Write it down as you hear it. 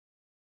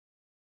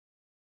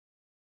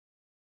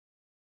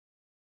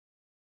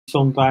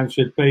sometimes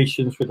with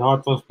patients, with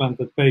heart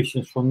transplanted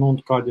patients for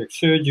non-cardiac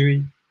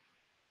surgery.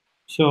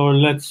 So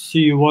let's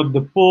see what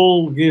the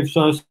poll gives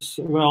us.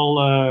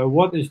 Well,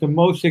 what is the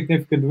most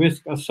significant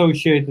risk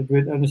associated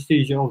with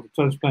anesthesia of the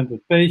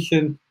transplanted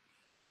patient?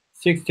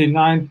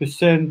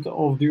 69%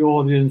 of the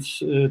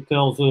audience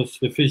tells us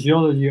the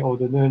physiology of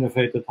the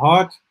nervated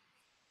heart,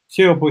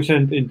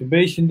 0%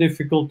 intubation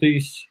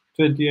difficulties,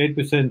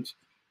 28%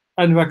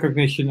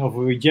 unrecognition of a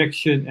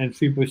rejection, and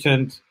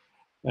 3%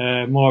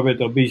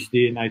 morbid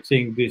obesity. And I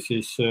think this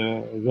is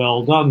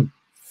well done.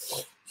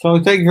 So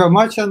thank you very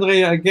much,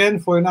 Andrea, again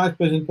for a nice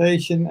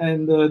presentation.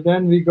 And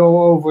then we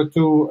go over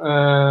to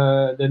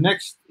the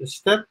next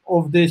step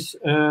of this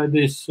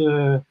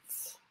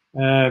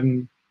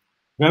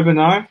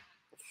webinar.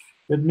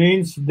 That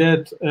means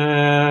that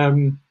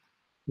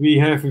we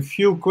have a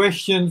few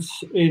questions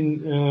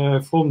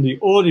from the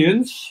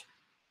audience,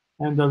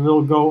 and I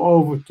will go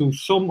over to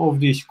some of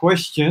these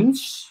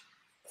questions.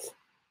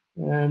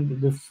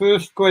 And the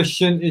first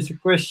question is a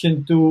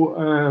question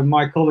to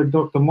my colleague,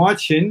 Dr.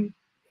 Marczin.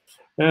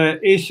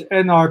 Is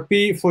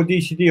NRP for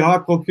DCD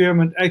heart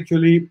procurement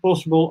actually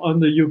possible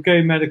under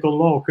UK medical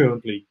law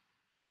currently?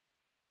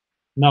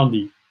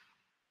 Nandi.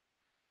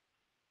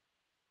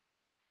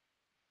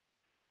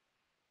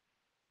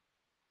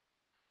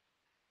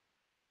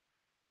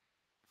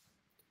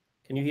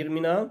 Can you hear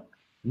me now?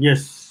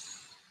 Yes.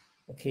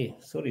 Okay,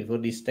 sorry for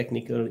these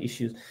technical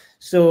issues.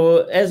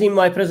 So as in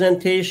my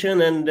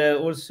presentation and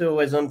also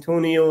as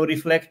Antonio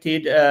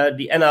reflected,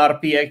 the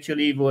NRP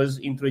actually was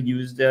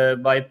introduced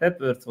by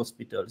Pepworth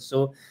Hospital.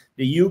 So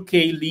the UK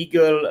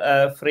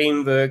legal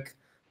framework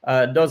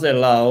does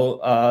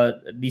allow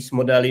this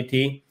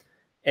modality.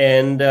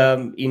 And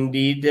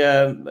indeed,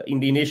 in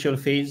the initial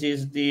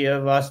phases, the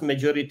vast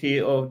majority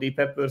of the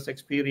Pepworth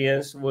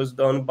experience was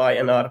done by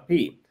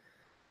NRP.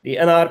 The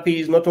NRP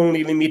is not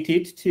only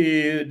limited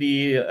to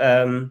the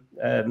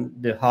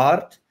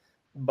heart,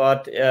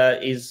 but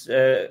is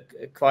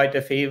quite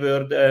a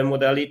favored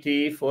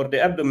modality for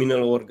the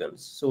abdominal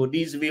organs. So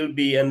these will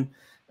be, and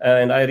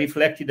I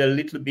reflected a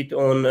little bit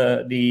on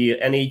the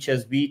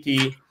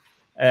NHSBT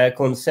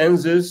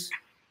consensus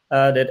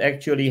that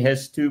actually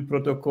has two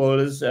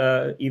protocols,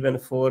 even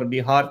for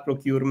the heart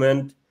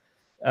procurement,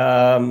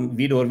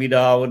 with or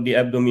without the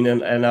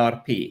abdominal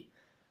NRP.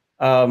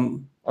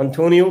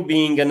 Antonio,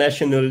 being a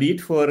national lead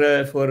for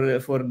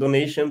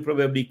donation,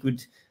 probably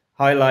could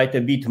highlight a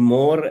bit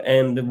more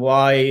and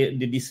why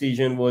the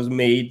decision was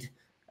made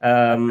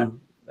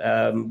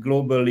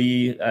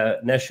globally,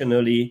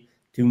 nationally,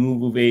 to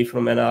move away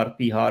from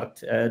NRP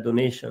heart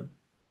donation.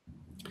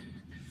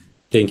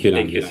 Thank you,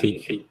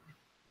 Nandi.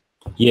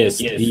 Yes,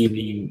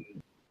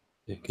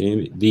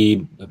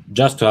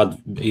 just to add,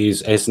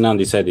 as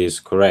Nandi said, is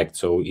correct.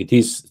 So it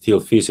is still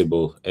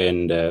feasible,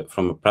 and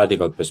from a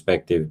practical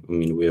perspective, I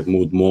mean, we have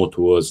moved more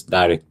towards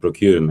direct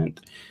procurement.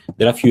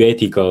 There are a few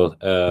ethical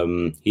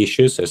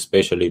issues,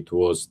 especially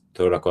towards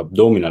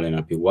thoracoabdominal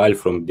NRP. While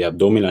from the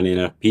abdominal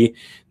NRP,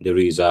 there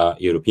is a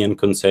European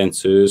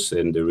consensus,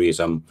 and there is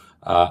a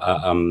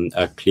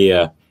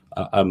clear,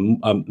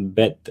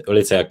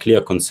 let's say, a clear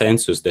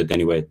consensus that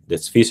anyway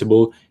that's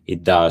feasible.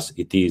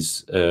 It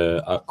is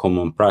a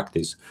common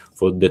practice.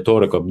 For the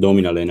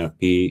thoracoabdominal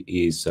NRP,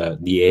 is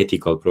the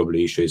ethical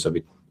probably issue is a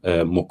bit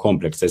more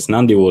complex. As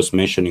Nandi was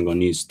mentioning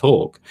on his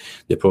talk,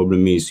 the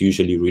problem is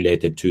usually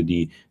related to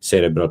the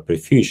cerebral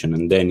perfusion,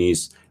 and then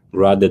is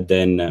rather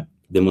than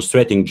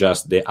demonstrating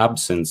just the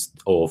absence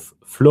of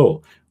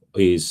flow,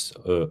 is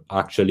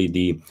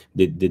actually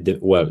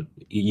well,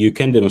 you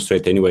can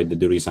demonstrate anyway that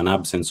there is an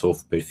absence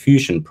of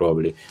perfusion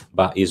probably,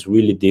 but it's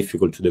really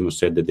difficult to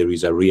demonstrate that there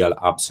is a real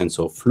absence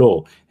of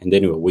flow. And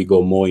anyway, we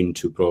go more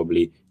into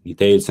probably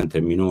details and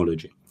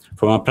terminology.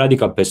 From a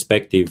practical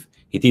perspective,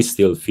 it is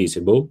still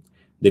feasible.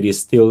 There is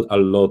still a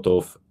lot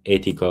of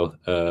ethical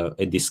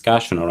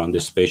discussion around the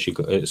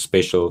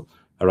special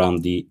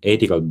around the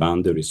ethical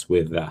boundaries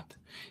with that.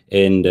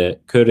 And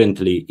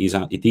currently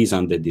it is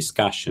under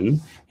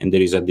discussion, and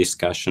there is a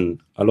discussion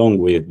along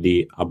with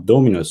the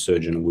abdominal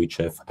surgeon, which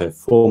have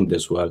performed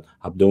as well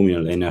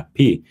abdominal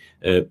NRP,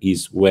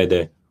 is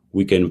whether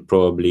we can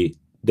probably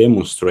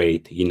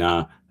demonstrate in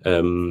a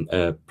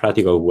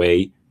practical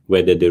way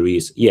whether there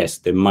is, yes,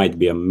 there might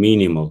be a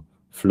minimal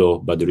flow,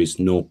 but there is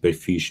no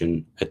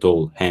perfusion at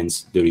all,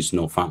 hence there is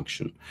no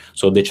function.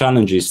 So the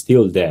challenge is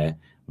still there,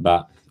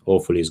 but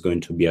hopefully it's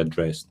going to be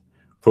addressed.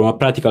 From a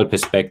practical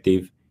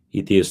perspective,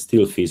 it is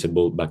still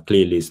feasible, but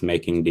clearly it's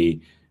making the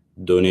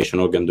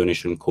organ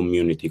donation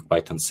community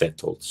quite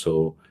unsettled.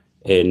 So,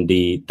 and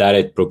the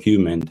direct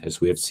procurement,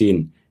 as we have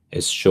seen,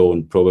 has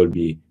shown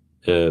probably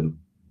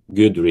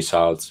good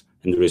results,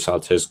 and the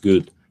results as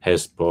good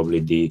as probably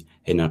the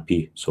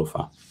NRP so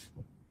far.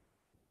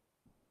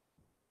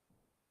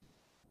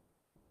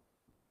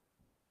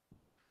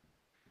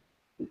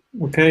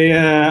 Okay,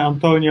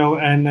 Antonio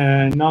and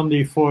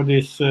Nandi, for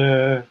this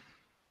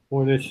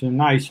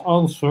nice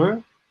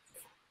answer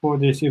for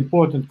this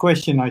important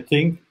question, I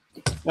think.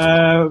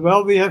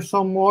 Well, we have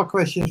some more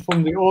questions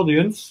from the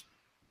audience.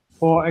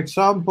 For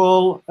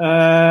example,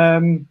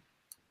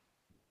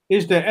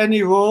 is there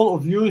any role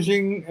of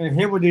using a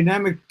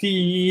hemodynamic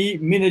TEE,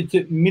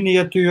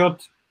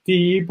 miniatured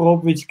TEE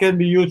probe, which can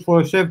be used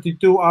for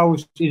 72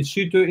 hours in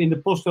situ in the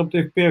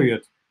postoperative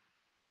period?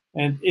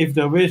 And if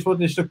there is,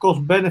 what is the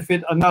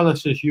cost-benefit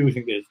analysis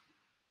using it?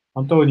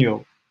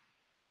 Antonio.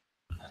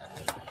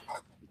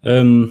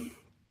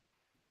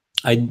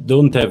 I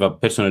don't have a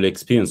personal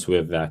experience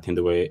with that in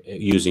the way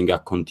using a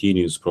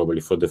continuous probably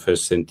for the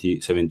first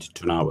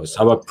 72 hours.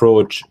 Our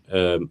approach,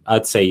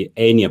 I'd say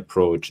any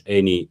approach,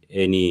 any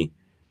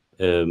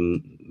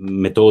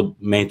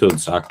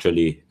methods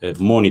actually,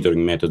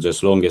 monitoring methods,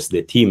 as long as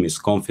the team is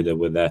confident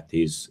with that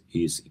is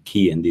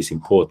key and is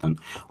important.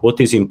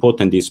 What is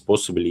important is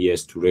possibly,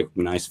 yes, to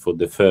recognize for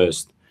the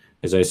first,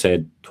 as I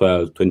said,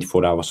 12,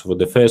 24 hours, for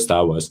the first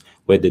hours,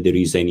 whether there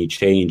is any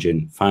change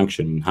in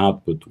function, in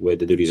output,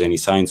 whether there is any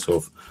signs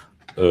of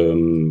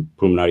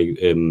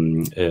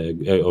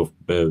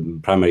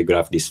primary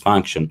graft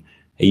dysfunction.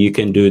 And you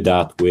can do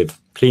that with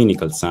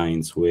clinical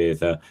signs,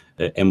 with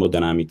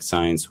hemodynamic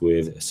signs,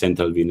 with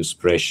central venous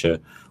pressure.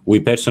 We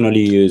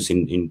personally use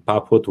in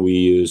PAPOT, we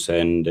use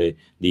the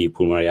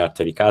pulmonary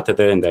artery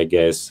catheter, and I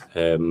guess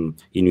in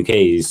UK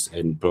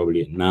and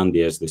probably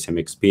Nandi has the same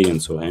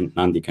experience, so and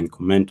Nandi can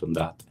comment on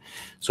that.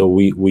 So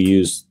we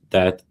use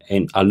that,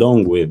 and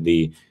along with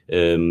the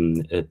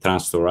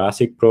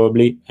transthoracic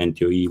probably, and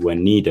TOE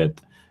when needed.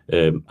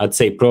 I'd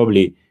say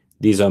probably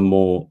these are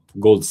more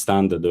gold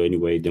standard or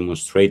anyway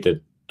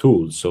demonstrated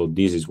tools. So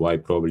this is why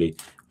probably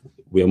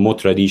we are more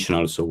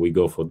traditional, so we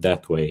go for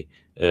that way.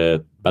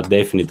 But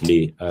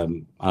definitely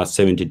our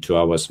 72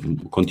 hours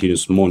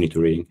continuous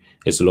monitoring,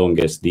 as long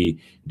as there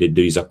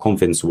is a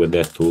confidence with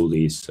that tool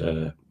is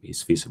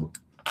feasible.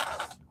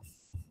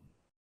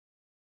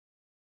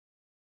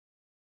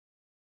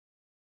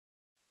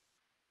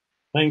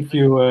 Thank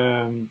you,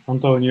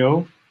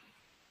 Antonio.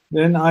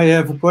 Then I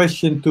have a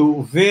question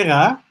to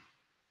Vera.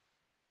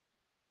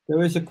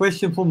 There is a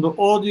question from the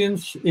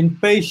audience: in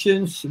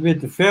patients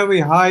with very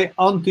high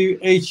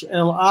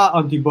anti-HLA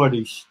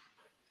antibodies,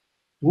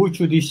 would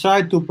you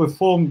decide to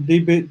perform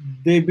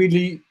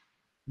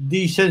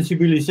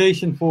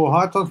desensitization for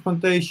heart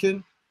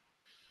transplantation,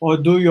 or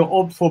do you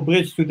opt for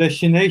bridge to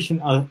destination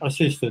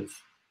assistance?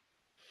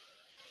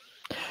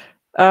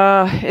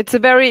 It's a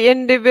very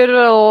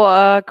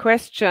individual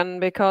question,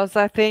 because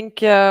I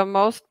think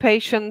most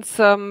patients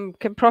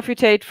can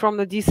profit from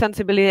the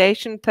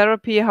desensitization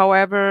therapy.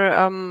 However,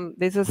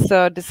 this is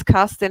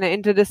discussed in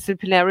an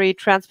interdisciplinary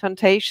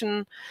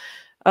transplantation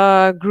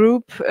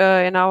group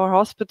in our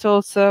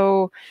hospital.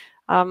 So,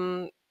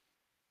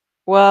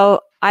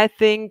 well, I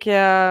think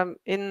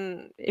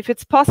if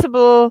it's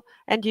possible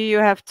and you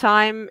have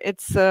time,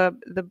 it's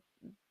the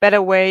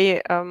better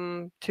way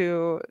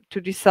to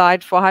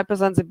decide for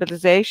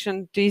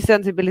hypersensitization,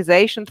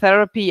 desensitization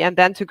therapy, and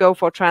then to go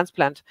for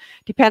transplant.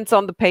 Depends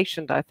on the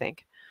patient, I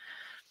think.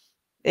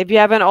 If you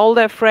have an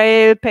older,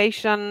 frail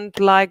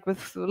patient, like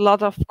with a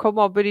lot of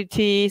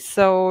comorbidities,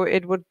 so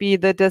it would be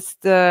the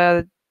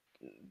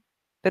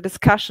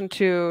discussion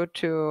to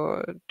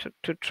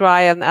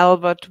try an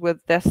LVAD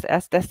with this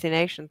as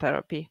destination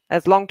therapy,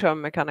 as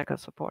long-term mechanical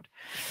support.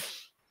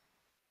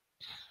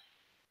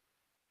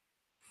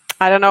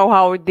 I don't know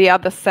how the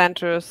other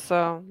centers,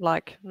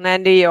 like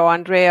Nandi or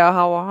Andrea,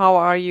 how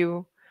are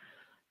you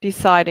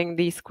deciding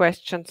these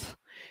questions?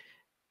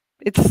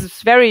 It's a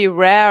very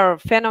rare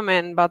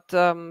phenomenon, but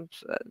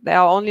there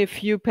are only a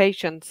few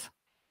patients.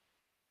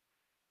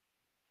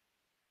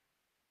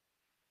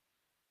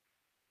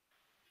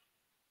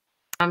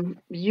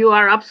 You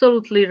are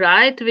absolutely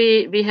right.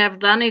 We have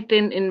done it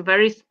in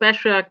very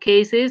special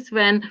cases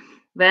when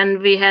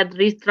we had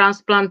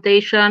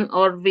retransplantation,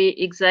 or we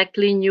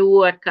exactly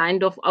knew a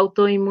kind of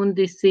autoimmune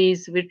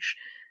disease which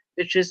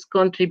is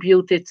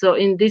contributed. So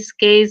in this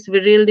case, we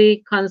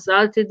really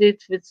consulted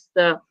it with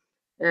the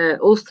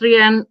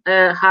Austrian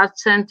Heart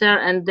Center,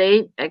 and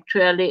they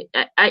actually,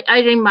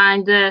 I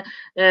remind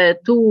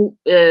two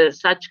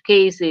such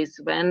cases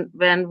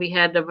when we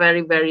had a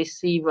very, very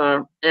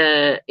severe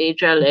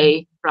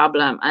HLA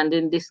problem, and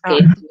in this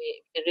case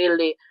we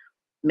really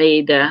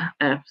made a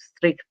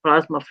strict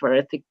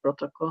plasmapheretic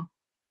protocol.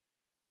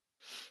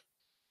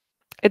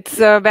 It's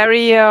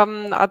very,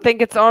 I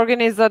think it's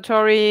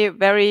organizatory,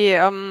 very,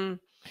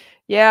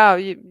 yeah,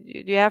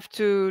 you have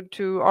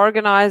to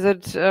organize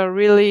it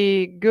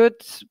really good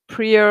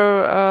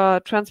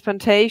prior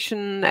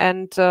transplantation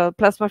and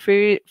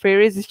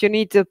plasmapheresis. You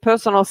need the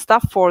personal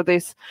staff for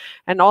this,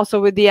 and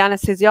also with the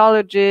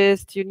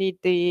anesthesiologist, you need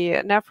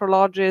the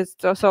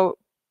nephrologist. So,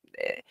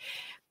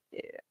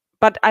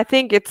 but I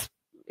think it's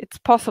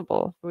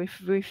possible.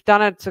 We've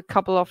done it a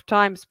couple of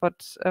times,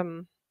 but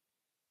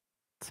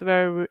it's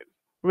very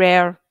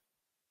rare,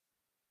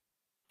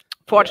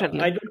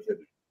 fortunately.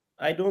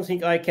 I don't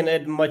think I can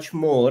add much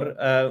more.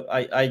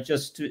 I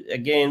just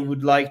again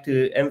would like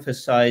to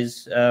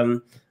emphasize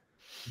the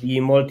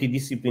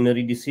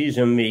multidisciplinary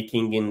decision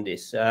making in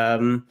this.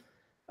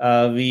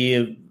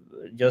 We,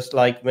 just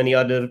like many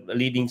other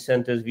leading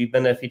centers, we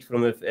benefit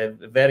from a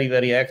very,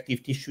 very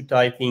active tissue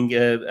typing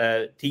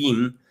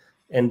team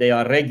and they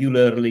are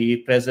regularly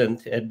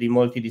present at the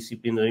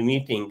multidisciplinary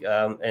meeting,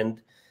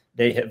 and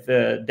they have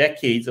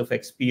decades of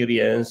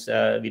experience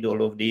with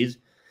all of these.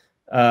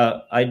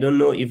 I don't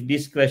know if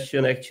this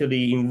question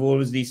actually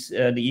involves this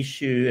the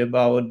issue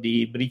about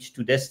the bridge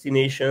to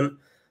destination.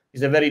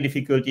 Is a very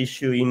difficult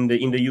issue in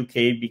the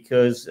UK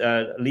because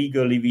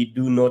legally we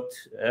do not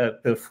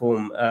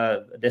perform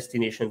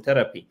destination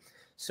therapy.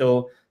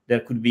 So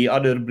there could be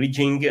other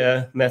bridging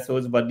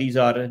methods, but these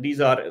are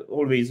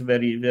always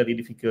very, very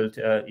difficult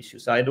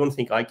issues. I don't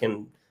think I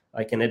can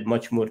add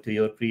much more to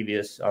your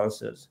previous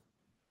answers.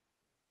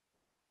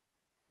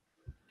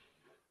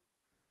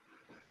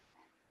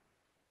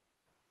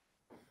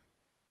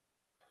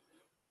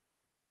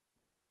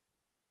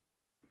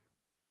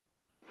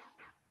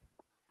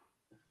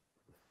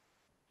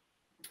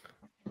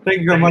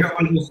 Thank you very much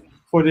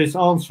for this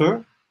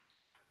answer.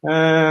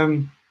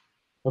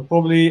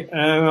 Probably,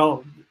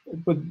 well,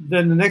 but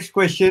then the next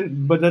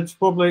question, but that's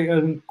probably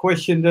a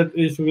question that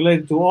is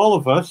related to all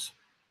of us.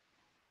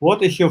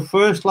 What is your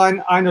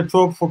first-line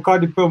inotrope for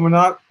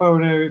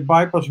cardiopulmonary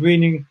bypass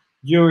weaning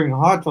during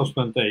heart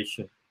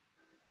transplantation?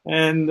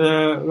 And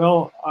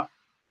well,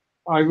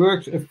 I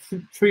worked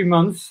 3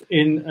 months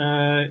in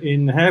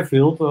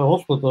Harefield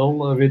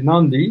Hospital with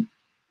Nandi.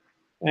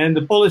 And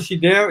the policy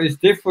there is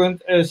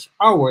different as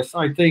ours,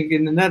 I think,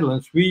 in the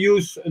Netherlands. We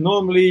use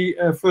normally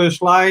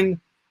first line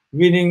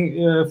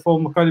weaning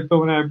from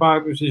cardiopulmonary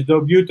bypass is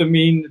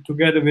dobutamine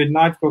together with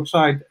nitric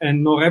oxide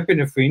and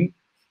norepinephrine.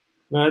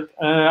 But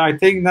I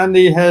think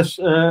Nandi has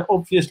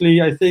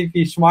obviously, I think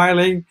he's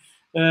smiling,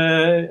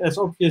 as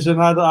obvious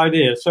another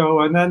idea.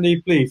 So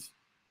Nandi, please.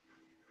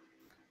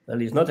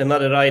 Well, it's not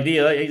another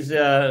idea. It's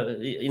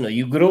you know,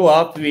 you grow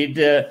up with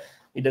a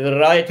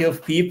variety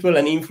of people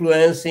and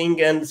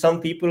influencing, and some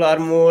people are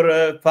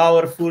more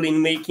powerful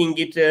in making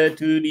it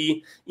to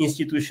the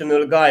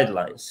institutional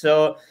guidelines.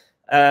 So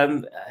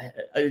there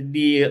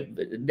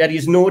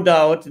is no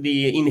doubt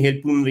the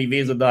inhaled pulmonary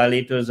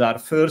vasodilators are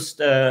first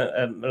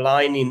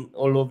line in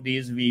all of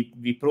these.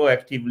 We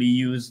proactively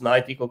use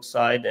nitric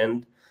oxide,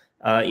 and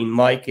in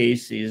my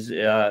case is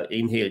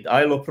inhaled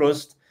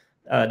iloprost.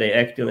 They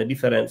act on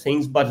different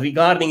things. But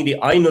regarding the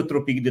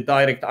inotropic, the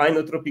direct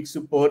inotropic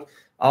support,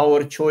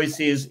 our choice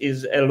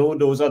is a low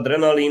dose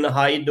adrenaline,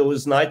 high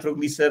dose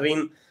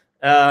nitroglycerin,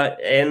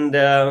 and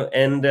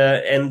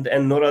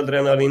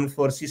noradrenaline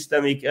for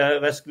systemic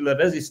vascular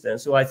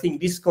resistance. So I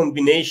think this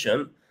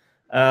combination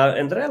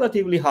and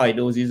relatively high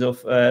doses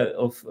of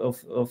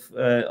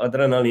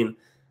adrenaline,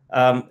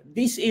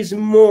 this is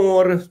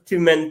more to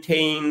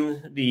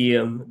maintain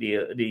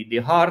the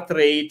heart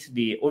rate,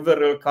 the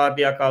overall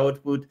cardiac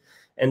output,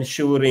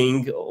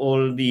 ensuring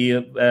all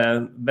the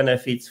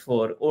benefits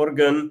for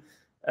organ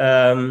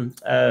and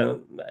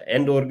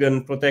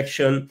organ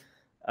protection.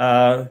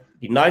 The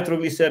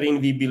nitroglycerin,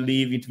 we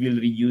believe it will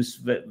reduce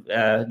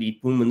the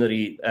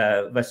pulmonary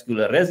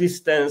vascular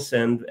resistance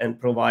and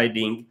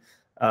providing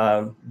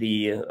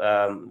the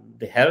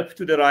help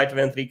to the right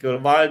ventricle,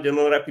 while the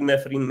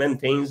norepinephrine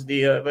maintains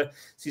the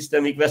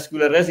systemic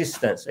vascular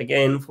resistance,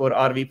 again for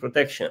RV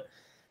protection.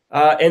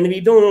 And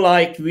we don't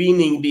like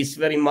weaning this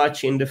very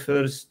much in the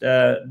first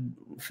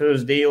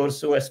day or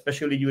so,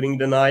 especially during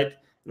the night.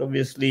 And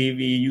obviously,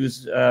 we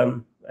use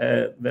a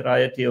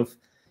variety of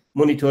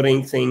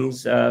monitoring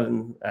things.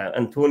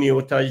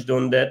 Antonio touched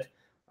on that.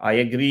 I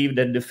agree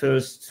that the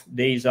first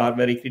days are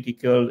very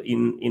critical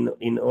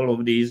in all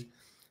of these.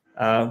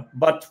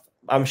 But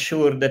I'm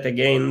sure that,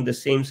 again, the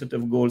same set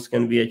of goals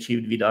can be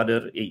achieved with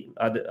other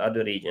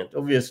agents.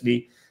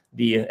 Obviously,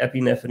 the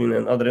epinephrine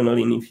and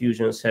adrenaline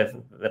infusions have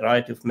a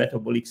variety of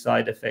metabolic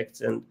side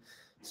effects, and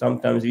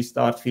sometimes we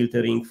start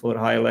filtering for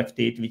high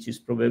lactate, which is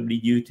probably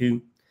due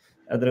to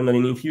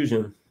adrenaline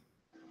infusion.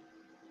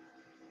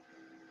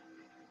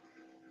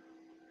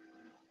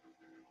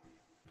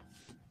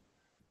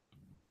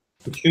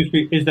 Excuse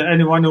me, is there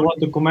anyone who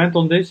wants to comment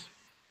on this?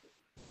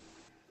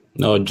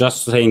 No,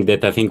 just saying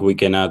that I think we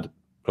can add,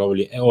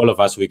 probably all of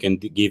us, we can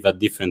give a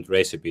different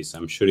recipes.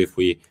 I'm sure if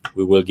we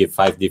will give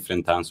 5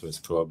 different answers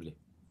probably.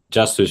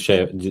 Just to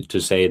share,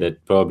 to say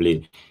that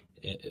probably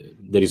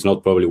there is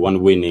not probably one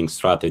winning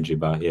strategy,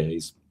 but yeah,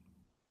 it's...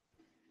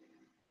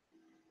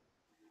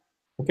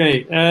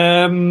 Okay.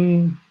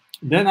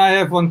 Then I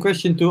have one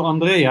question to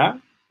Andrea.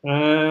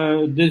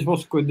 This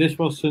was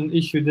an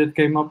issue that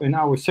came up in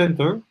our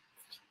center.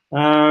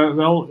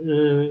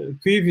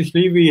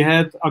 Previously we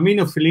had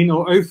aminophylline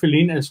or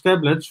euphylline as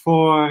tablets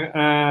for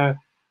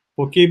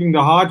keeping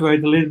the heart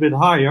rate a little bit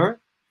higher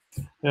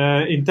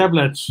in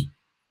tablets.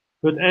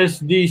 But as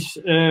these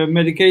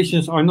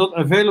medications are not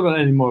available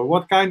anymore,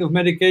 what kind of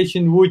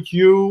medication would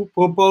you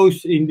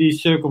propose in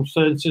these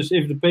circumstances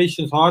if the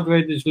patient's heart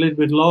rate is a little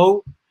bit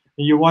low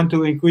and you want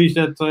to increase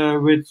that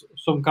with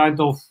some kind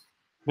of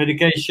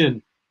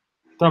medication,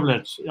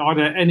 tablets? Are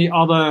there any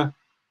other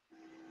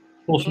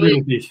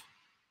possibilities?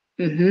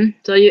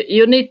 So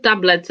you need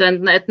tablets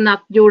and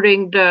not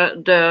during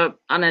the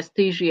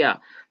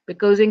anesthesia.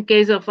 Because in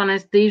case of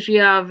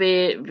anesthesia,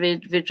 we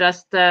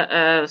just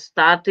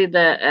started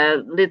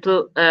a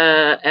little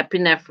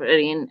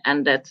epinephrine,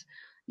 and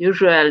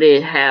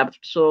usually have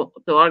to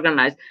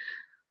organize.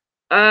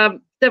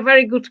 It's a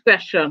very good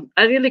question.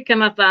 I really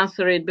cannot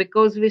answer it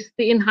because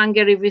in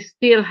Hungary we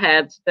still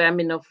had the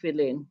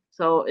aminophylline,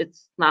 so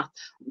it's not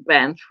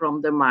banned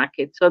from the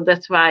market. So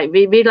that's why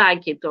we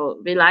like it.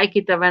 We like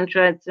it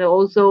eventually. It's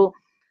also,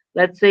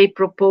 let's say,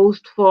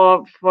 proposed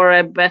for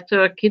a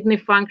better kidney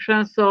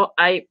function. So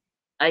I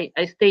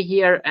stay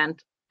here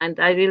and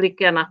I really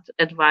cannot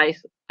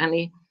advise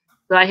any.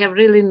 So I have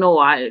really no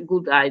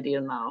good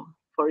idea now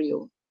for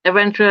you.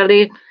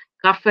 Eventually,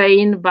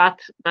 caffeine, but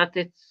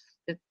it's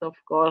of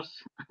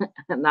course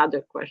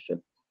another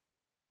question.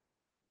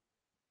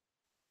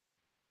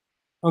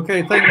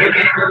 Okay, thank you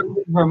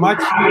very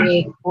much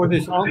for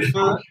this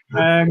answer.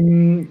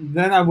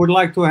 Then I would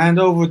like to hand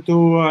over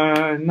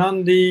to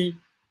Nandi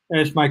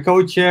as my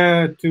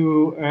co-chair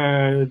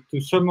to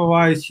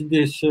summarize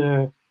this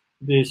heart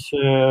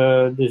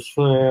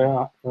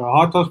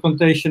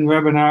transplantation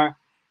webinar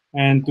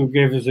and to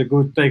give us a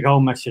good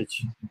take-home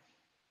message.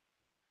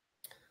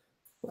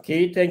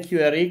 Okay, thank you,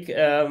 Eric.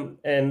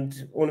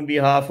 And on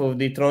behalf of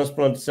the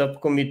Transplant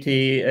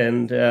Subcommittee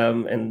and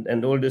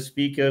all the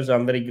speakers,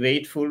 I'm very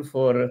grateful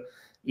for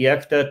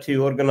EACTA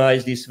to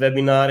organize this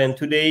webinar. And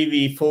today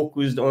we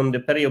focused on the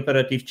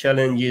perioperative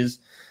challenges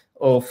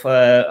of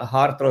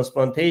heart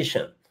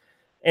transplantation.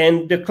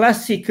 And the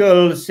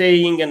classical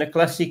saying and the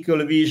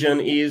classical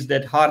vision is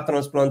that heart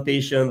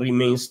transplantation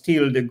remains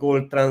still the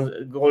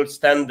gold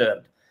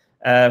standard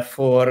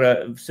for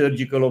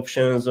surgical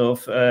options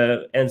of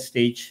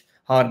end-stage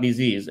heart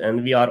disease.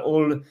 And we are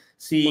all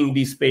seeing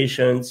these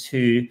patients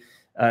who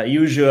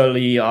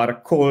usually are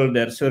cold,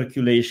 their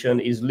circulation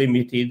is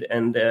limited,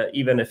 and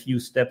even a few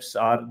steps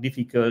are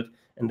difficult,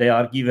 and they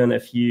are given a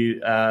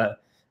few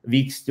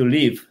weeks to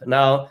live.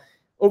 Now,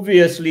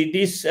 obviously,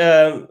 this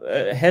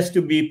has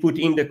to be put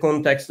in the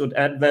context of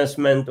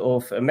advancement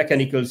of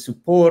mechanical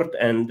support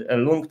and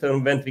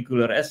long-term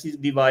ventricular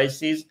assist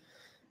devices.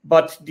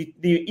 But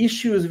the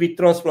issues with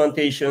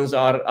transplantations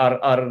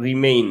are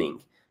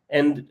remaining.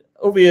 And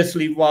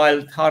obviously,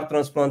 while heart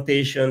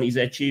transplantation is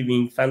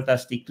achieving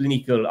fantastic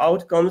clinical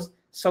outcomes,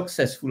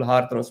 successful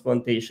heart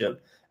transplantation,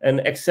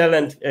 and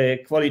excellent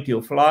quality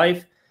of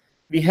life,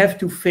 we have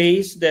to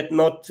face that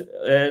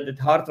that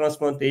heart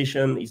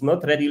transplantation is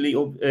not readily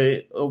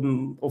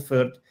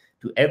offered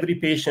to every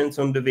patient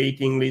on the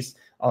waiting list.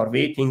 Our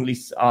waiting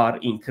lists are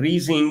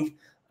increasing,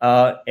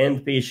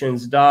 and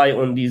patients die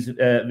on these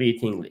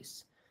waiting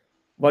lists.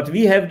 What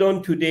we have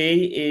done today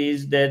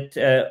is that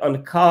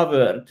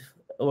uncovered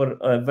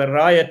a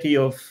variety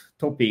of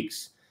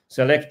topics,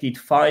 selected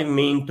 5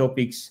 main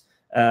topics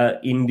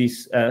in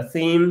this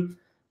theme.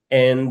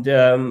 And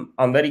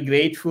I'm very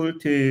grateful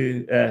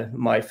to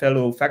my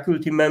fellow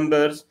faculty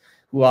members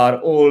who are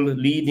all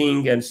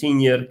leading and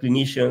senior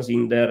clinicians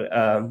in their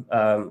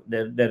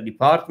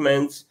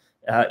departments,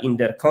 in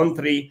their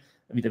country,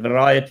 with a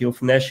variety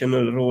of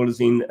national roles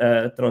in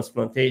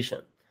transplantation.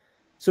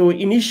 So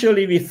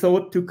initially we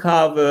thought to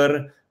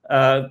cover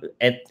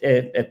at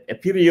a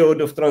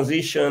period of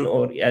transition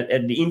or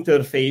at the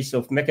interface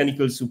of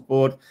mechanical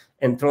support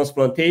and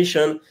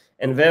transplantation.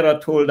 And Vera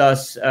told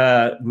us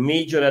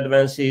major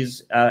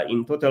advances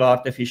in total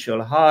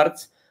artificial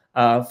hearts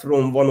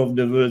from one of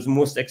the world's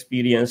most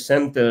experienced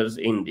centers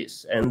in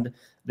this. And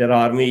there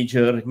are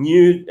major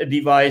new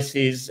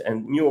devices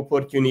and new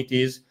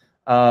opportunities,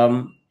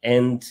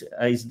 and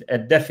is a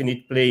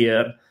definite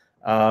player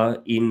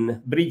in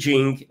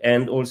bridging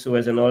and also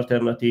as an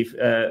alternative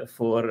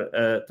for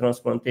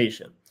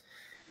transplantation.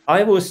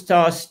 I was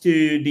tasked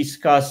to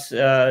discuss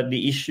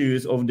the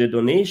issues of the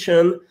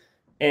donation,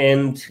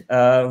 and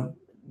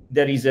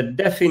there is a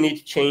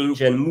definite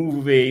change and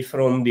move away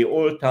from the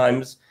old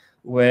times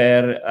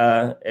where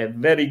a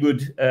very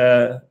good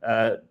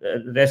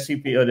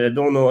recipient or the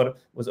donor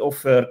was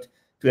offered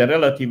to a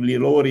relatively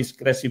low-risk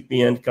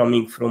recipient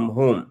coming from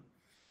home.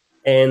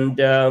 And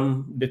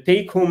the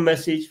take-home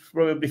message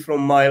probably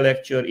from my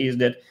lecture is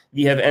that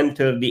we have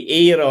entered the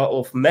era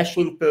of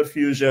machine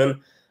perfusion,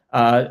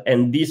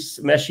 and this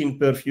machine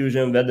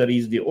perfusion, whether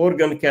it's the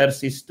organ care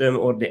system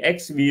or the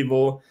ex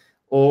vivo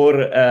or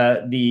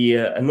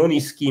the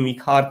non-ischemic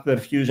heart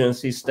perfusion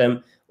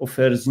system,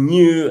 offers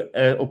new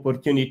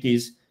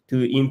opportunities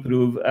to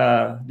improve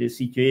the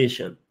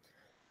situation.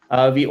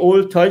 We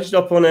all touched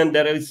upon, and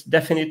there is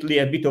definitely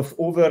a bit of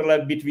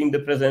overlap between the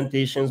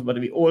presentations, but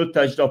we all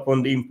touched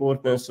upon the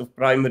importance of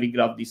primary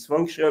graft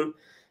dysfunction.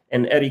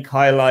 And Eric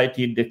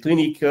highlighted the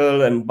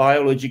clinical and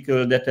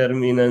biological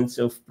determinants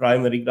of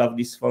primary graft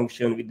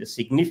dysfunction with the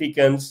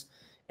significance,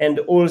 and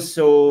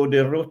also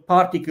the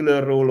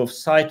particular role of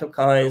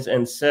cytokines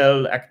and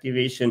cell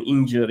activation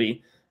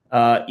injury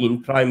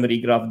in primary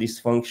graft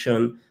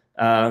dysfunction,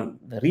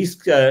 the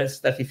risk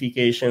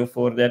stratification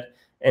for that,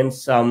 and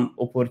some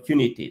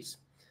opportunities.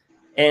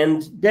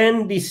 And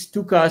then this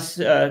took us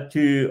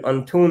to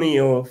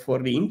Antonio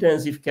for the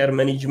intensive care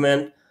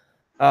management,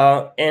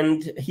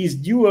 and his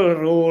dual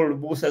role,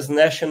 both as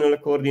national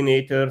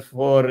coordinator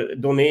for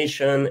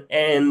donation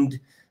and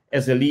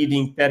as a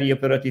leading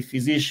perioperative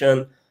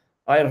physician,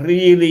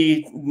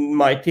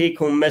 my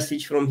take-home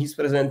message from his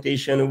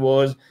presentation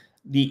was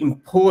the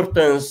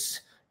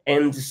importance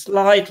and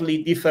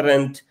slightly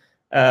different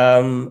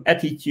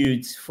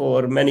attitudes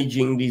for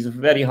managing these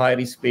very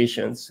high-risk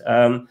patients.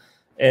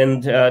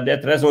 And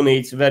that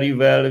resonates very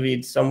well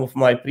with some of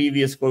my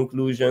previous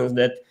conclusions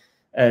that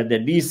the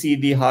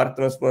DCD heart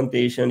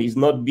transplantation is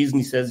not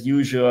business as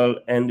usual,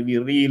 and we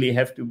really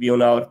have to be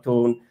on our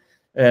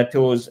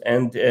toes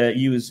and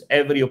use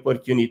every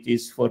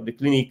opportunities for the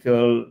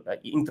clinical,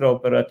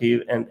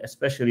 intraoperative, and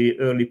especially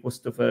early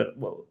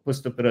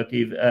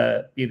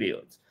postoperative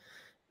periods.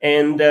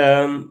 And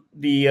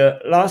the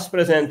last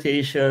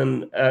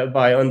presentation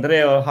by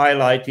Andrea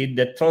highlighted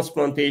that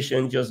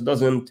transplantation just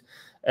doesn't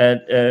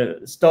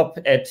stop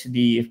at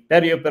the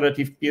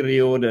perioperative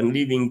period and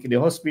leaving the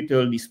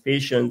hospital. These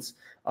patients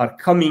are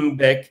coming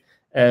back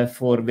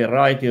for a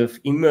variety of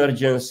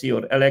emergency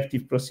or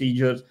elective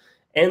procedures,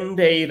 and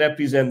they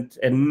represent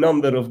a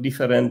number of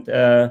different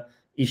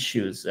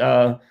issues.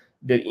 The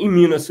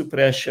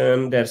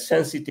immunosuppression, their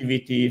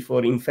sensitivity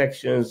for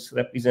infections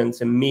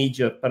represents a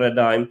major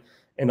paradigm.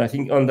 And I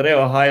think Andrea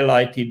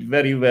highlighted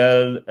very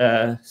well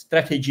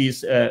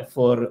strategies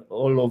for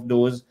all of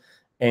those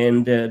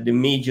and the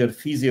major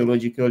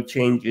physiological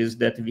changes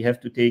that we have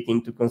to take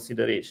into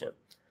consideration.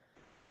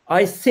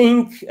 I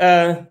think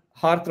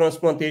heart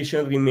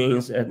transplantation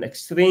remains an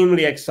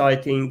extremely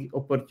exciting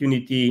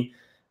opportunity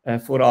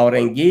for our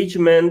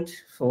engagement,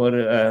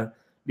 for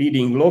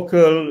leading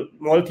local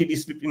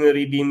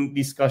multidisciplinary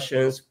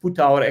discussions, put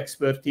our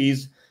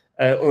expertise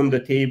on the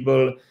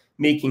table,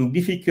 making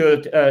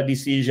difficult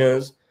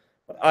decisions.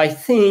 I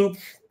think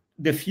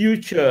the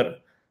future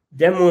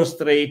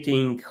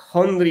demonstrating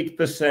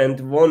 100%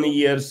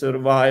 1-year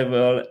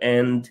survival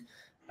and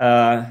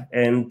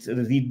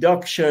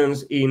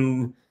reductions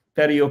in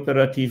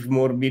perioperative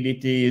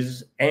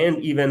morbidities and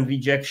even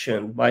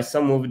rejection by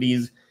some of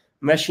these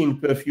machine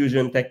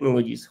perfusion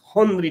technologies,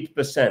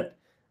 100%,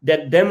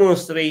 that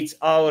demonstrates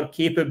our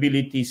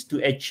capabilities to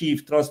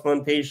achieve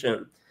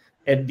transplantation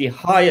at the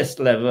highest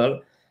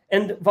level.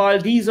 And while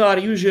these are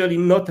usually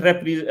not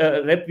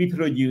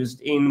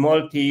reproduced in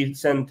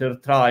multi-center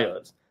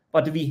trials,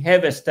 but we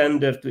have a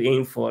standard to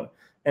aim for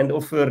and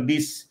offer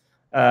this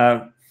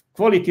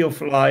quality of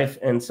life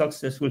and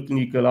successful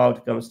clinical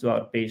outcomes to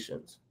our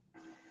patients.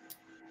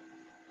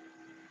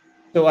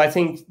 So I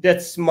think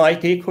that's my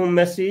take-home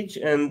message,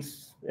 and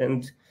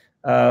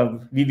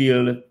we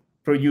will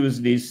produce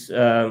this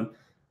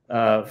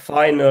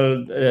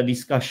final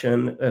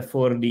discussion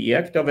for the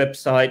EACTA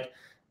website,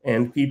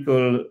 and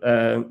people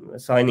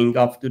signing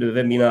up to the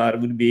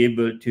webinar would be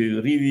able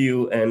to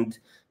review and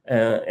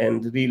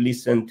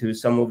re-listen to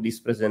some of these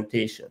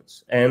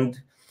presentations.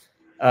 And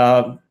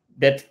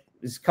that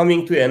is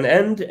coming to an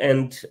end,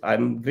 and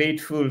I'm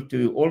grateful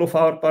to all of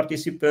our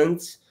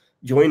participants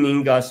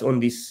joining us on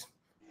this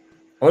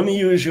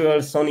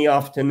unusual sunny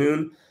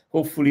afternoon.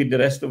 Hopefully the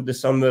rest of the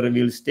summer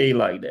will stay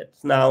like that.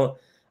 Now,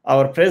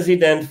 our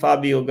president,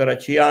 Fabio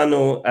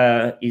Graciano,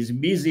 is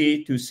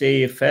busy to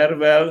say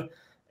farewell,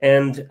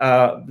 and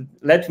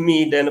let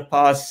me then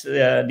pass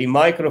the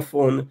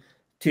microphone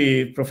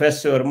to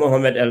Professor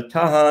Mohamed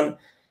Tahan,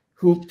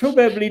 who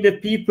probably the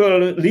people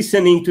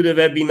listening to the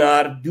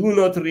webinar do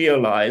not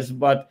realize,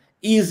 but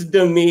is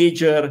the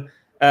major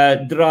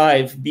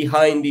drive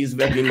behind these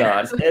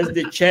webinars as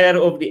the chair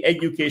of the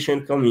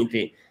Education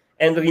Committee,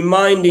 and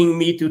reminding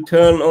me to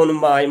turn on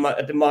my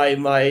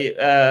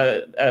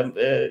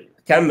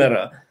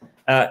camera,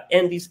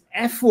 and is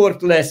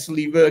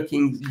effortlessly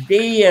working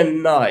day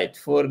and night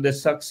for the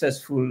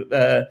successful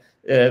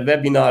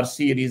webinar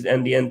series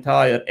and the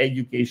entire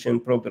education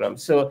program.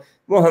 So,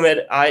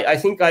 Mohamed, I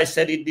think I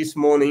said it this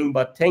morning,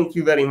 but thank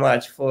you very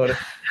much for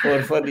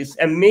this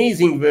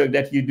amazing work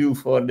that you do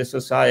for the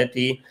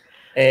society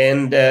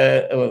and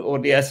or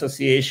the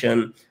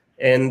association.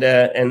 And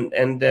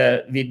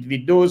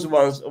with those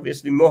ones,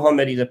 obviously,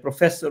 Mohamed is a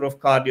professor of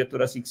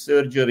cardiothoracic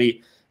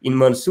surgery in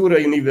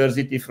Mansoura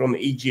University from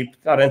Egypt,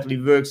 currently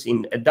works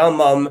in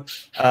Dammam,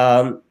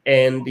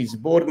 and is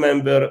board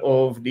member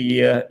of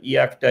the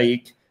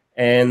EACTAIC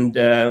and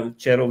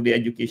chair of the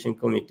Education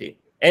Committee,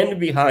 and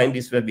behind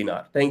this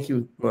webinar. Thank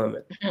you,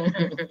 Mohamed.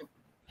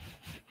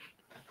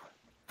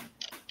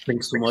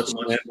 Thanks so much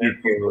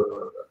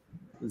for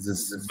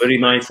this very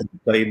nice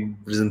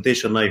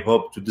presentation. I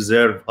hope to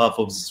deserve half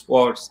of this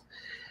course.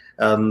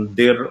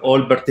 They're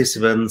all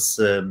participants,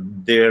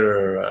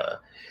 they're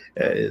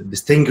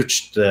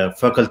distinguished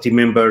faculty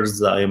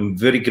members. I am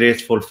very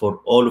grateful for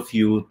all of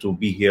you to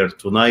be here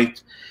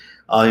tonight.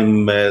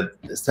 I'm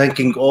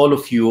thanking all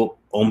of you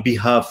on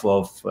behalf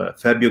of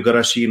Fabio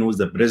Graciano, who is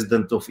the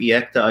president of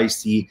EACTA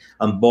IC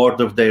and board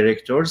of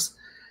directors.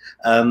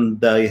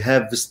 And I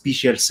have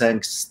special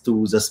thanks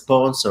to the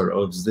sponsor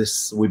of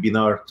this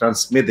webinar,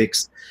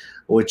 Transmedics,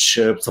 which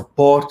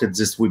supported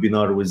this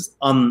webinar with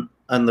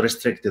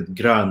unrestricted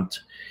grant.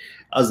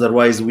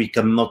 Otherwise, we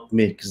cannot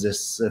make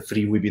this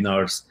free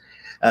webinars.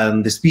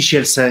 And the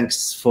special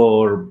thanks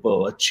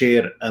for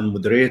chair and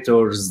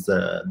moderators,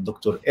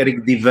 Dr.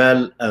 Eric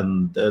Deval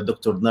and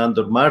Dr.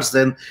 Nandor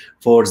Marczin,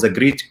 for the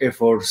great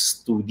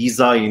efforts to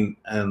design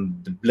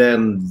and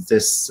plan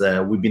this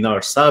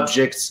webinar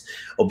subjects,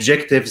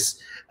 objectives,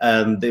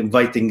 and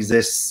inviting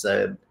this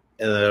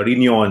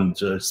renowned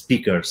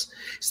speakers.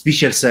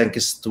 Special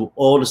thanks to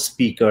all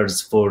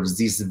speakers for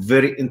these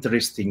very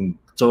interesting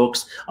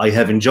talks. I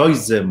have enjoyed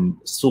them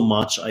so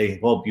much. I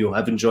hope you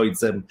have enjoyed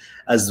them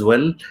as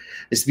well.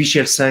 A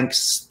special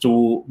thanks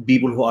to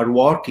people who are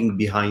working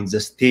behind the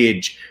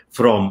stage,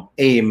 from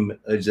AIM,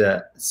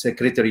 the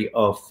Secretary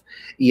of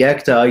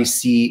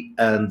EACTA-IC,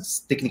 and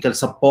technical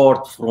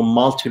support from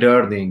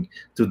Multi-Learning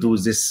to do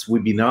this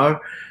webinar.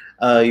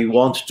 I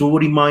want to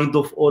remind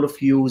all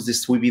of you,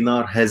 this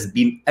webinar has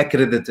been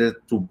accredited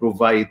to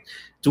provide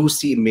 2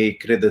 CMA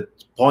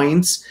credit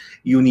points.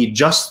 You need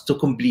just to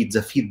complete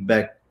the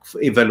feedback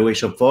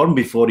evaluation form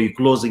before you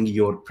closing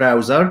your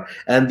browser,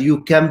 and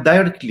you can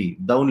directly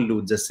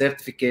download the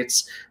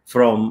certificates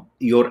from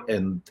your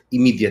end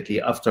immediately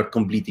after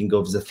completing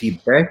of the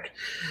feedback.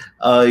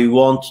 I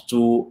want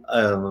to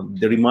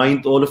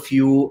remind all of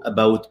you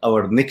about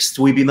our next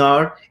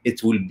webinar.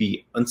 It will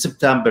be on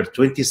September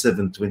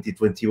 27,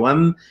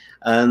 2021,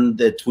 and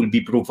it will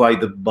be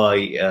provided by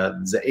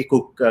the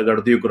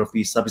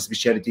Echocardiography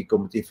Subspecialty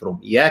Committee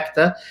from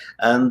EACTA,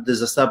 and the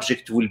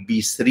subject will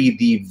be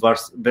 3D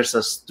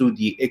versus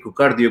 2D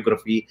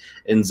echocardiography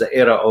in the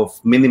era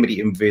of minimally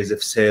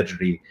invasive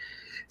surgery.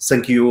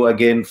 Thank you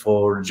again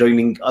for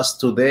joining us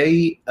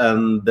today,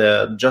 and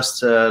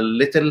just a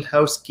little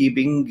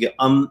housekeeping: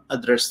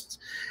 unaddressed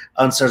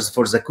answers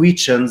for the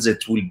questions,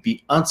 it will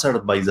be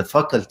answered by the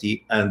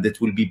faculty, and it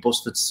will be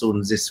posted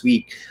soon this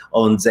week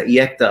on the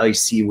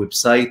EACTA-IC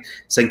website.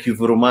 Thank you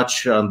very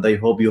much, and I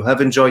hope you have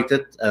enjoyed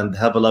it, and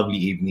have a lovely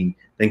evening.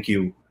 Thank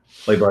you.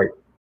 Bye-bye.